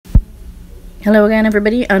Hello again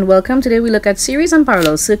everybody and welcome. Today we look at series and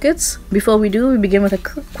parallel circuits. Before we do, we begin with a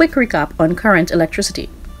quick recap on current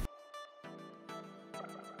electricity.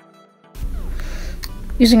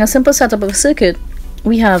 Using a simple setup of a circuit,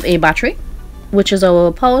 we have a battery, which is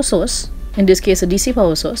our power source, in this case a DC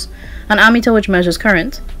power source, an ammeter which measures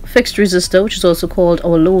current, fixed resistor which is also called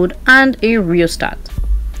our load, and a rheostat.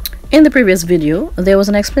 In the previous video, there was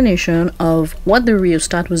an explanation of what the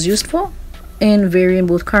rheostat was used for in varying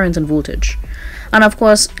both current and voltage. And of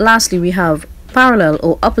course, lastly, we have parallel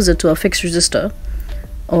or opposite to a fixed resistor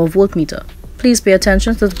or voltmeter. Please pay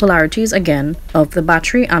attention to the polarities again of the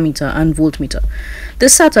battery, ammeter, and voltmeter.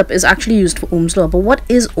 This setup is actually used for Ohm's law. But what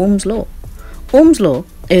is Ohm's law? Ohm's law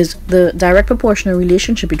is the direct proportional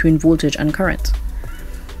relationship between voltage and current.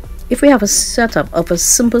 If we have a setup of a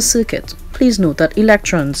simple circuit, please note that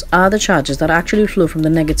electrons are the charges that actually flow from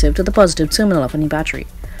the negative to the positive terminal of any battery.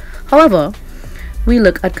 However, we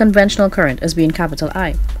look at conventional current as being capital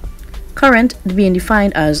I. Current being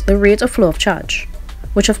defined as the rate of flow of charge,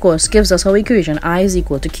 which of course gives us our equation I is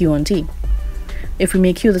equal to Q on T. If we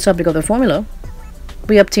make Q the subject of the formula,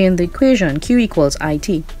 we obtain the equation Q equals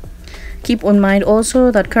IT. Keep in mind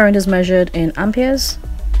also that current is measured in amperes,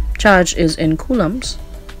 charge is in coulombs,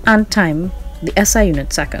 and time, the SI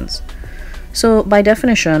unit, seconds. So by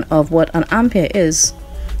definition of what an ampere is,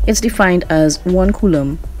 it's defined as 1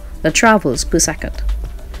 coulomb that travels per second.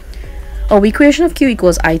 Our equation of Q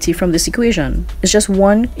equals IT from this equation is just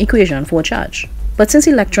one equation for a charge. But since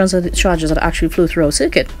electrons are the charges that actually flow through our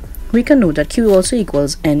circuit, we can note that Q also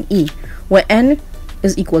equals NE, where N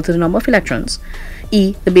is equal to the number of electrons,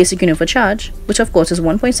 E the basic unit for charge, which of course is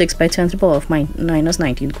 1.6 by 10 to the power of minus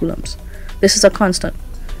 19 coulombs. This is a constant.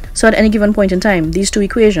 So at any given point in time, these two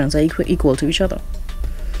equations are equal to each other.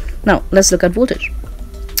 Now let's look at voltage.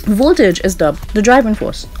 Voltage is dubbed the driving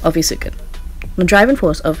force of a circuit, the driving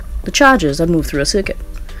force of the charges that move through a circuit.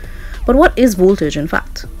 But what is voltage in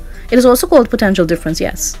fact? It is also called potential difference,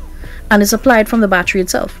 yes, and is applied from the battery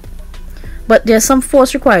itself. But there's some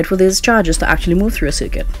force required for these charges to actually move through a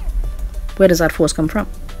circuit. Where does that force come from?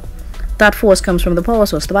 That force comes from the power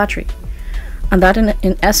source, the battery, and that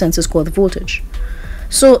in essence is called the voltage.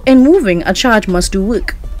 So in moving, a charge must do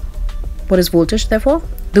work. What is voltage therefore?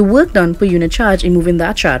 The work done per unit charge in moving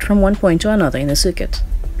that charge from one point to another in a circuit.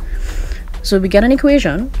 So we get an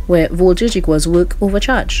equation where voltage equals work over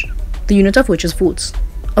charge, the unit of which is volts.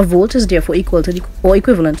 A volt is therefore equal to or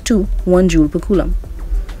equivalent to 1 joule per coulomb.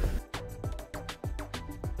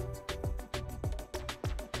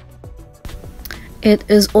 It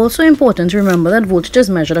is also important to remember that voltage is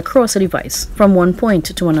measured across a device from one point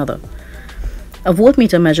to another. A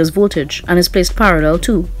voltmeter measures voltage and is placed parallel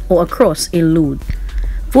to or across a load.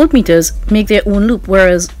 Voltmeters make their own loop,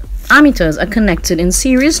 whereas ammeters are connected in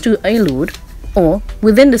series to a load or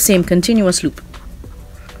within the same continuous loop.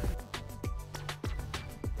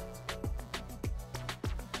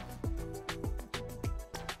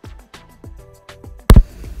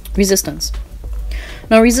 Resistance.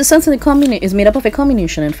 Now resistance is made up of a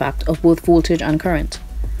combination, in fact, of both voltage and current.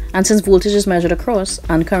 And since voltage is measured across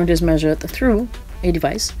and current is measured through a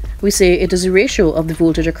device, we say it is a ratio of the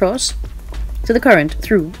voltage across to the current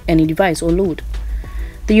through any device or load,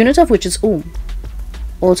 the unit of which is ohm,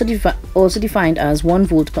 also defined as 1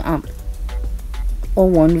 volt per amp or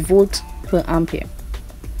 1 volt per ampere.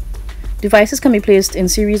 Devices can be placed in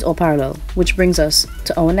series or parallel, which brings us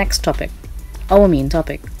to our next topic, our main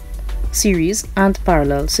topic, series and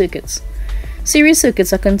parallel circuits. Series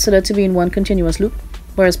circuits are considered to be in one continuous loop,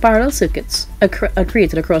 whereas parallel circuits are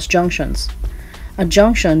created across junctions, a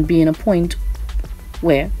junction being a point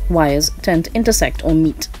where wires tend to intersect or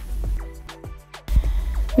meet.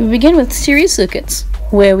 We begin with series circuits,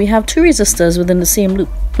 where we have two resistors within the same loop.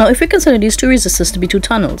 Now if we consider these two resistors to be two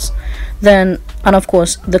tunnels, then, and of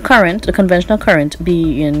course the current, the conventional current,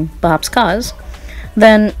 be in perhaps cars,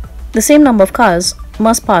 then the same number of cars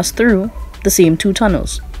must pass through the same two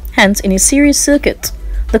tunnels. Hence, in a series circuit,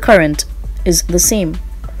 the current is the same.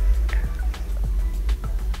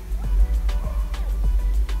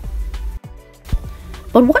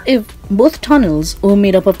 But what if both tunnels were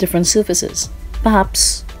made up of different surfaces?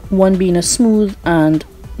 Perhaps one being a smooth and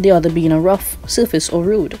the other being a rough surface or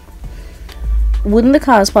road. Wouldn't the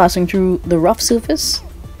cars passing through the rough surface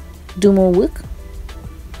do more work?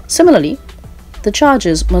 Similarly, the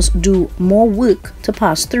charges must do more work to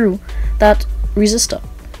pass through that resistor.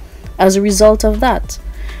 As a result of that,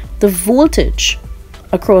 the voltage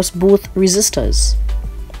across both resistors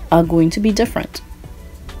are going to be different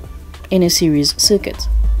in a series circuit.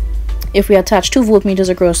 If we attach two voltmeters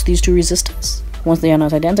across these two resistors, once they are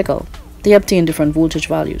not identical, they obtain different voltage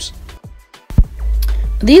values.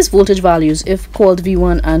 These voltage values, if called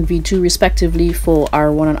V1 and V2 respectively for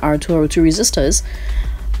R1 and R2 resistors,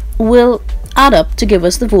 will add up to give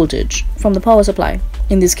us the voltage from the power supply,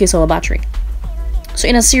 in this case our battery. So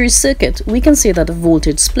in a series circuit, we can say that the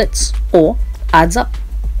voltage splits or adds up,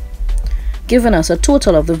 giving us a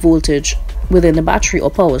total of the voltage within the battery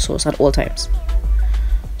or power source at all times.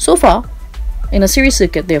 So far, in a series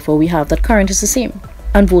circuit, therefore, we have that current is the same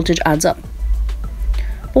and voltage adds up.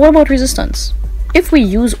 But what about resistance? If we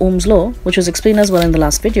use Ohm's law, which was explained as well in the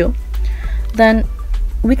last video, then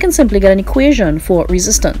we can simply get an equation for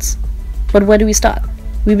resistance. But where do we start?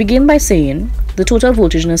 We begin by saying the total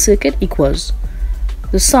voltage in a circuit equals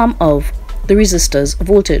the sum of the resistors'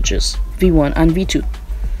 voltages, V1 and V2.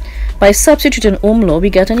 By substituting Ohm law, we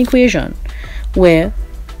get an equation where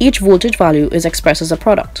each voltage value is expressed as a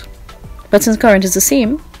product. But since current is the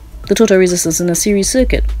same, the total resistance in a series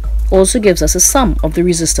circuit also gives us a sum of the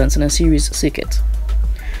resistance in a series circuit.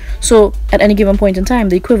 So at any given point in time,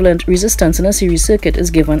 the equivalent resistance in a series circuit is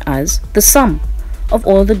given as the sum of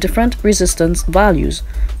all the different resistance values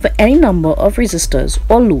for any number of resistors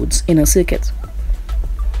or loads in a circuit.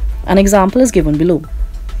 An example is given below,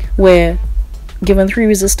 where given 3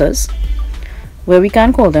 resistors, where we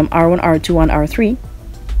can call them R1, R2 and R3,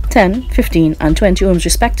 10, 15 and 20 ohms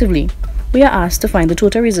respectively, we are asked to find the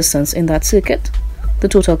total resistance in that circuit, the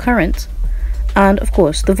total current, and of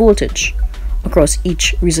course the voltage across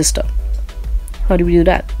each resistor. How do we do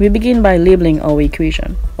that? We begin by labeling our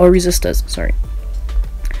equation, or resistors, sorry.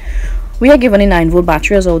 We are given a 9-volt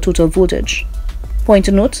battery as our total voltage. Point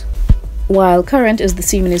to note, while current is the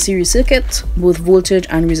same in a series circuit, both voltage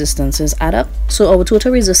and resistances add up, so our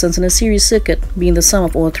total resistance in a series circuit, being the sum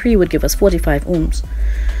of all 3, would give us 45 ohms.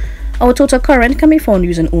 Our total current can be found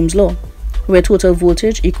using Ohm's law, where total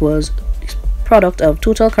voltage equals product of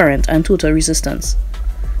total current and total resistance.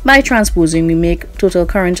 By transposing, we make total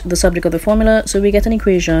current the subject of the formula, so we get an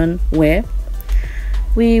equation where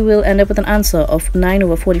we will end up with an answer of 9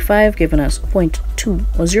 over 45, giving us 0.2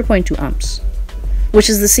 or 0.2 amps, which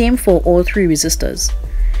is the same for all 3 resistors.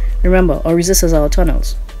 Remember, our resistors are our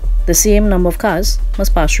tunnels. The same number of cars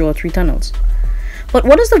must pass through all 3 tunnels. But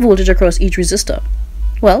what is the voltage across each resistor?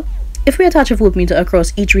 Well, if we attach a voltmeter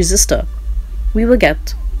across each resistor, we will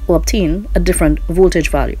get or obtain a different voltage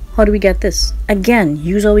value. How do we get this? Again,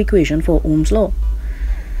 use our equation for Ohm's law.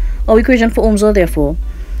 Our equation for Ohm's law, therefore,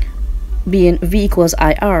 being V equals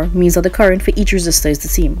IR, means that the current for each resistor is the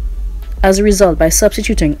same. As a result, by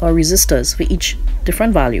substituting our resistors for each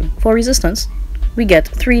different value for resistance, we get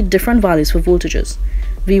 3 different values for voltages,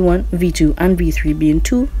 V1, V2 and V3 being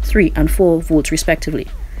 2, 3 and 4 volts respectively.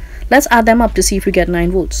 Let's add them up to see if we get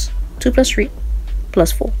 9 volts. 2 plus 3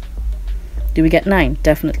 plus 4. Do we get 9?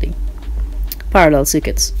 Definitely. Parallel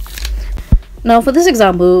circuits. Now for this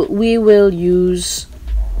example, we will use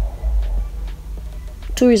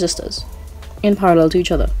 2 resistors in parallel to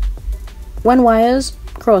each other. When wires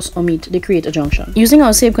cross or meet, they create a junction. Using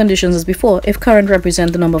our same conditions as before, if current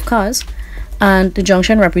represents the number of cars and the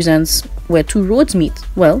junction represents where 2 roads meet,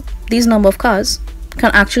 well, these number of cars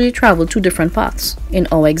can actually travel 2 different paths in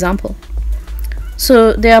our example.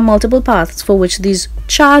 So there are multiple paths for which these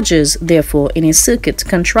charges, therefore, in a circuit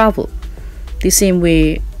can travel, the same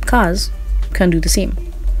way cars can do the same.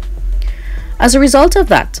 As a result of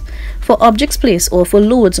that, for objects placed, or for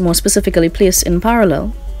loads more specifically placed in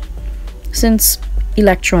parallel, since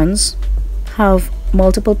electrons have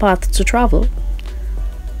multiple paths to travel,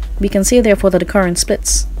 we can say therefore that the current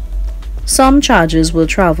splits. Some charges will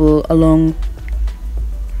travel along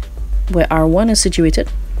where R1 is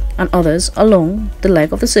situated, and others along the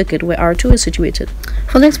leg of the circuit where R2 is situated.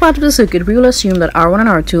 For the next part of the circuit, we will assume that R1 and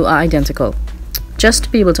R2 are identical, just to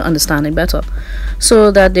be able to understand it better,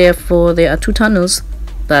 so that therefore there are 2 tunnels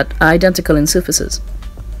that are identical in surfaces.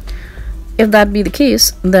 If that be the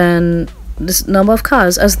case, then this number of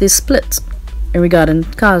cars, as they split in regarding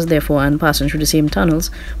cars therefore and passing through the same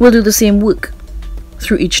tunnels, will do the same work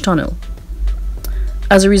through each tunnel.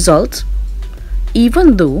 As a result,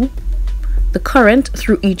 even though the current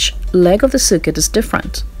through each leg of the circuit is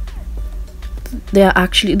different,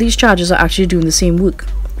 these charges are actually doing the same work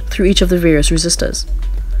through each of the various resistors.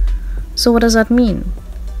 So what does that mean?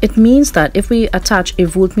 It means that if we attach a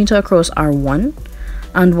voltmeter across R1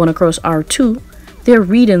 and one across R2, their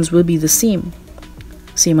readings will be the same.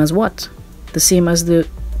 Same as what? The same as the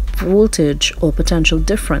voltage or potential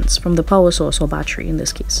difference from the power source or battery in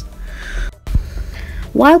this case.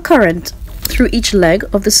 While current through each leg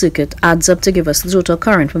of the circuit adds up to give us the total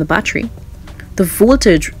current from the battery, the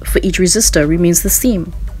voltage for each resistor remains the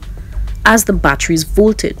same as the battery's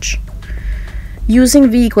voltage.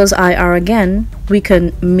 Using V equals IR again, we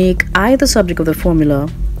can make I the subject of the formula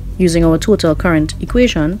using our total current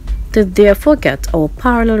equation to therefore get our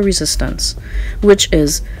parallel resistance, which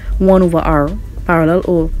is 1 over R parallel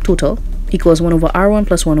or total equals 1 over R1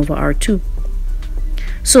 plus 1 over R2.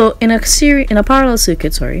 So in a parallel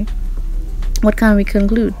circuit, what can we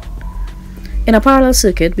conclude? In a parallel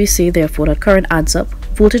circuit, we say therefore that current adds up,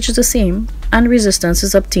 voltage is the same, and resistance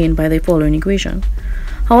is obtained by the following equation.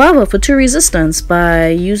 However, for two resistance, by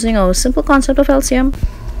using our simple concept of LCM,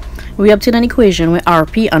 we obtain an equation where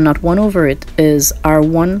Rp and not 1 over it is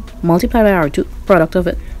R1 multiplied by R2, product of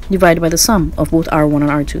it, divided by the sum of both R1 and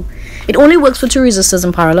R2. It only works for two resistors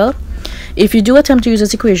in parallel. If you do attempt to use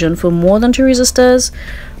this equation for more than two resistors,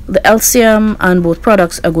 the LCM and both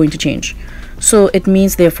products are going to change. So it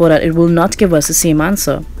means therefore that it will not give us the same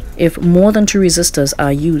answer if more than two resistors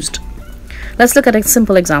are used. Let's look at a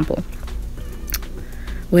simple example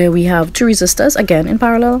where we have two resistors again in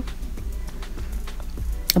parallel,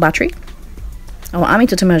 a battery, our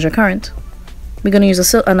ammeter to measure current. We're going to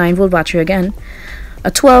use a 9 volt battery again,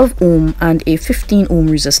 a 12 ohm and a 15 ohm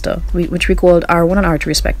resistor, which we called R1 and R2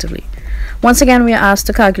 respectively. Once again, we are asked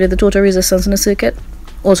to calculate the total resistance in the circuit,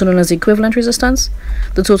 also known as the equivalent resistance,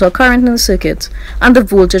 the total current in the circuit, and the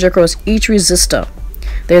voltage across each resistor.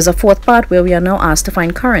 There is a fourth part where we are now asked to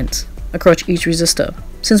find current across each resistor,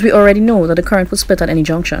 since we already know that the current will split at any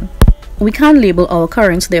junction. We can label our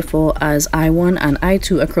currents therefore as I1 and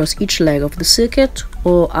I2 across each leg of the circuit,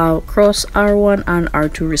 or across R1 and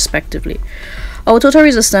R2 respectively. Our total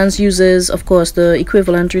resistance uses, of course, the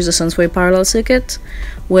equivalent resistance for a parallel circuit,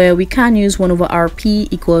 where we can use 1 over Rp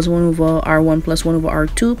equals 1 over R1 plus 1 over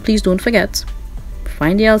R2. Please don't forget,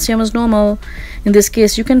 find the LCM as normal. In this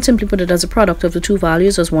case, you can simply put it as a product of the two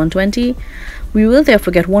values as 120. We will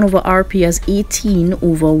therefore get 1 over Rp as 18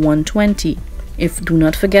 over 120. Do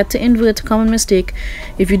not forget to invert, common mistake.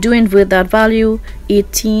 If you do invert that value,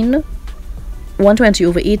 120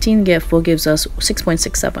 over 18 therefore gives us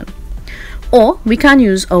 6.67. Or we can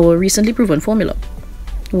use our recently proven formula,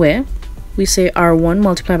 where we say R1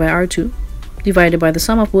 multiplied by R2 divided by the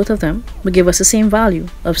sum of both of them will give us the same value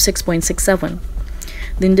of 6.67.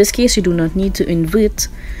 In this case, you do not need to invert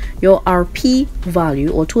your Rp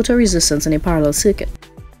value or total resistance in a parallel circuit.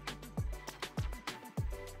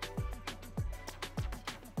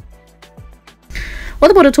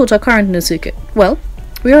 What about the total current in the circuit? Well,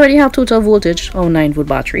 we already have total voltage, our 9 volt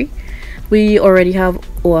battery. We already have,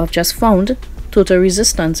 or have just found, total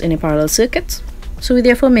resistance in a parallel circuit. So we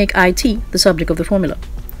therefore make IT the subject of the formula.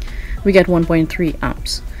 We get 1.3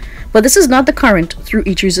 amps. But this is not the current through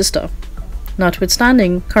each resistor.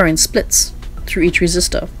 Notwithstanding, current splits through each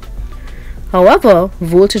resistor. However,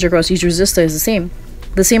 voltage across each resistor is the same.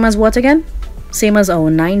 The same as what again? Same as our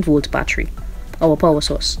 9 volt battery, our power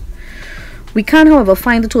source. We can, however,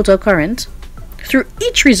 find the total current through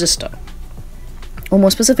each resistor, or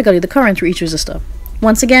more specifically, the current through each resistor.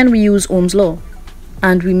 Once again, we use Ohm's law,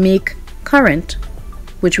 and we make current,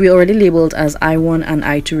 which we already labeled as I1 and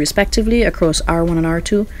I2 respectively, across R1 and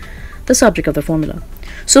R2, the subject of the formula.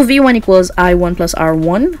 So V1 equals I1 plus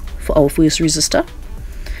R1 for our first resistor.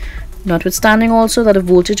 Notwithstanding also that the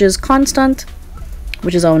voltage is constant,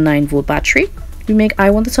 which is our 9 volt battery, we make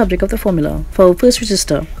I1 the subject of the formula. For our first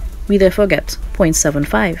resistor, we therefore get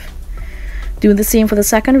 0.75. Doing the same for the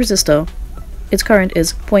second resistor, its current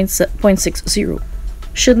is 0.60.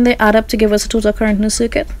 Shouldn't they add up to give us a total current in the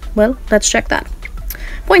circuit? Well, let's check that.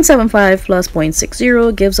 0.75 plus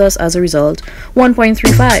 0.60 gives us, as a result,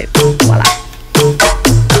 1.35. Voila!